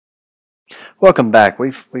Welcome back.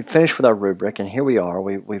 We've finished with our rubric, and here we are.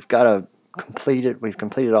 We've got to complete it. We've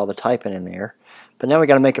completed all the typing in there, but now we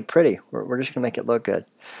got to make it pretty. We're just going to make it look good.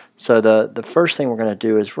 So the first thing we're going to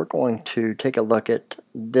do is we're going to take a look at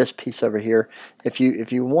this piece over here. If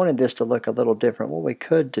you wanted this to look a little different, what we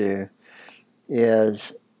could do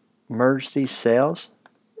is merge these cells.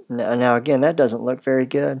 Now again, that doesn't look very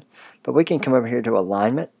good, but we can come over here to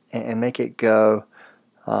alignment and make it go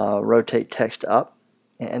rotate text up.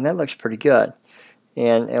 And that looks pretty good.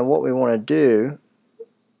 And what we want to do,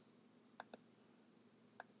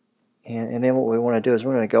 and then what we want to do is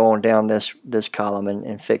we're going to go on down this column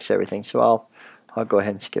and fix everything. So I'll go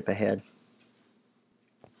ahead and skip ahead.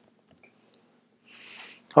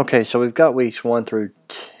 Okay, so we've got weeks 1 through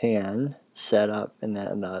 10 set up, and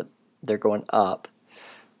they're going up,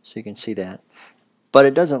 so you can see that. But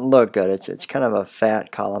it doesn't look good. It's kind of a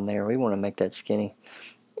fat column there. We want to make that skinny.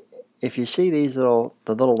 If you see these the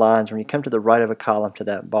little lines, when you come to the right of a column to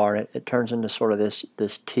that bar, it turns into sort of this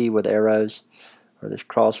T with arrows, or this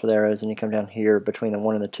cross with arrows, and you come down here between the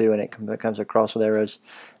 1 and the 2, and it becomes a cross with arrows.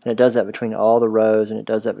 And it does that between all the rows, and it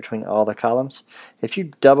does that between all the columns. If you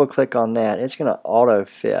double click on that, it's going to auto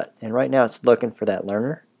fit. And right now it's looking for that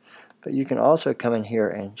learner. But you can also come in here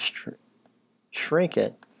and shrink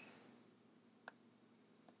it.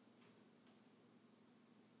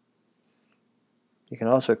 You can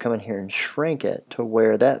also come in here and shrink it to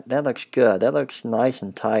where that looks good. That looks nice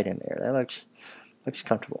and tight in there. That looks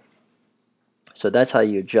comfortable. So that's how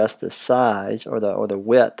you adjust the size or the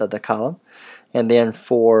width of the column. And then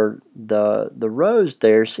for the rows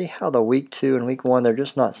there, see how the week 2 and week 1, they're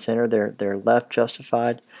just not centered. They're left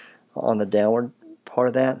justified on the downward part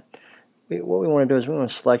of that. What we want to do is we want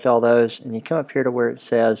to select all those, and you come up here to where it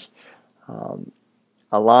says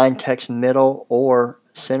align text middle or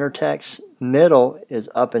center text. Middle is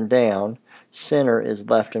up and down, center is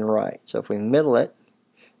left and right. So if we middle it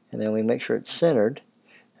and then we make sure it's centered,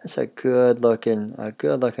 that's a good looking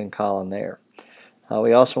column there.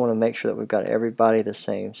 We also want to make sure that we've got everybody the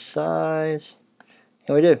same size,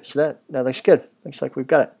 and we do. So that looks good. Looks like we've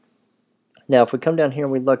got it. Now if we come down here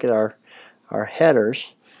and we look at our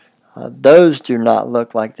headers, those do not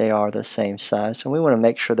look like they are the same size. So we want to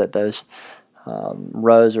make sure that those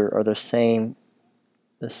rows are the same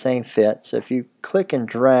fit. So if you click and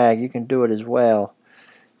drag, you can do it as well.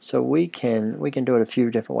 So we can do it a few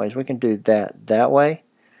different ways. We can do that way,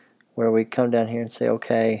 where we come down here and say,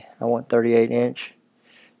 okay, I want 38-inch,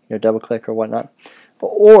 double click or whatnot.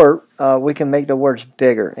 Or we can make the words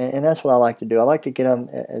bigger, and that's what I like to do. I like to get them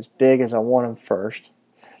as big as I want them first.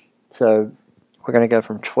 So we're going to go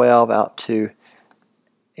from 12 out to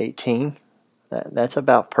 18. That's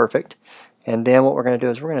about perfect. And then what we're going to do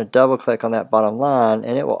is we're going to double click on that bottom line,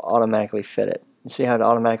 and it will automatically fit it. You see how it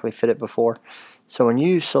automatically fit it before? So when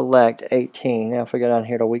you select 18, now if we go down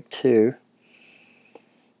here to week 2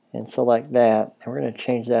 and select that, and we're going to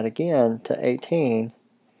change that again to 18,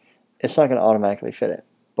 it's not going to automatically fit it.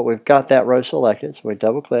 But we've got that row selected, so we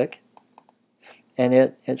double click, and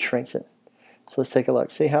it shrinks it. So let's take a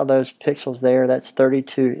look. See how those pixels there, that's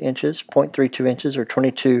 32 inches, 0.32 inches or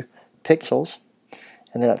 22 pixels.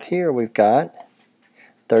 And then up here we've got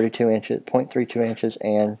 32 inches, 0.32 inches,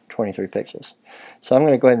 and 23 pixels. So I'm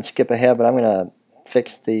going to go ahead and skip ahead, but I'm going to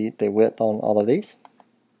fix the width on all of these.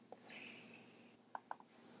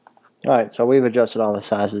 Alright, so we've adjusted all the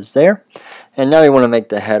sizes there. And now we want to make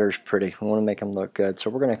the headers pretty. We want to make them look good. So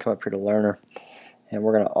we're going to come up here to Learner, and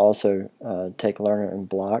we're going to also take Learner and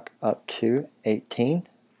block up to 18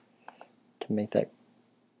 to make that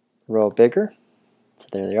row bigger. So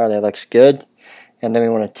there they are. That looks good. And then we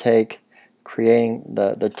want to take creating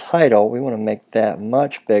the title. We want to make that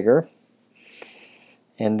much bigger.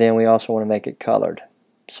 And then we also want to make it colored.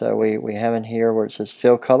 So we have in here where it says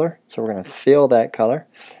fill color. So we're going to fill that color.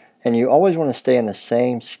 And you always want to stay in the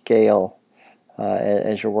same scale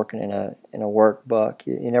as you're working in a workbook.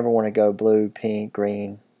 You never want to go blue, pink,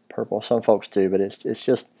 green, purple. Some folks do, but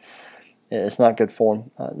it's not good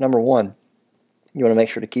form. Number one, you want to make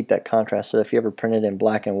sure to keep that contrast. So if you ever print it in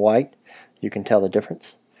black and white, you can tell the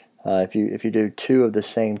difference. If you do 2 of the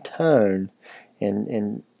same tone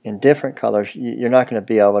in different colors, you're not going to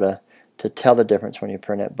be able to tell the difference when you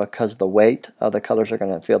print it, because the weight of the colors are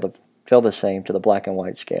going to feel the same to the black and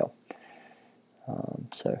white scale.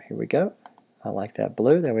 So here we go. I like that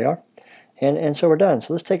blue. There we are. And so we're done.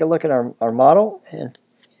 So let's take a look at our model, and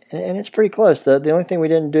it's pretty close. The only thing we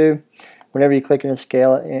didn't do, whenever you click in a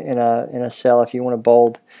scale in a cell, if you want to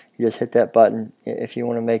bold, you just hit that button. If you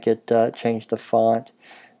want to make it change the font,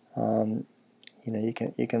 you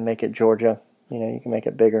can make it Georgia. You can make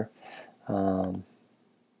it bigger.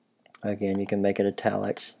 Again, you can make it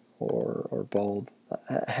italics or bold,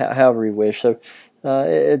 however you wish. So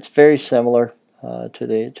it's very similar to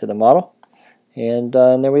the model, and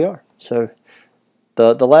there we are. So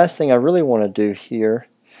the last thing I really want to do here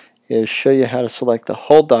is show you how to select the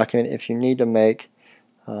whole document if you need to make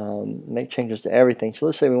changes to everything. So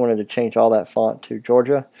let's say we wanted to change all that font to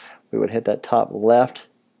Georgia. We would hit that top left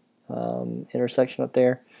intersection up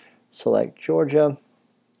there, select Georgia,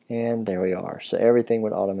 and there we are. So everything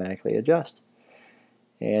would automatically adjust.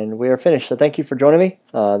 And we are finished. So thank you for joining me.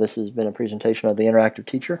 This has been a presentation of the Interactive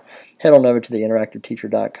Teacher. Head on over to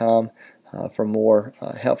theinteractiveteacher.com for more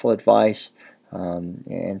helpful advice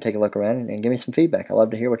and take a look around and give me some feedback. I'd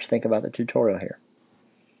love to hear what you think about the tutorial here.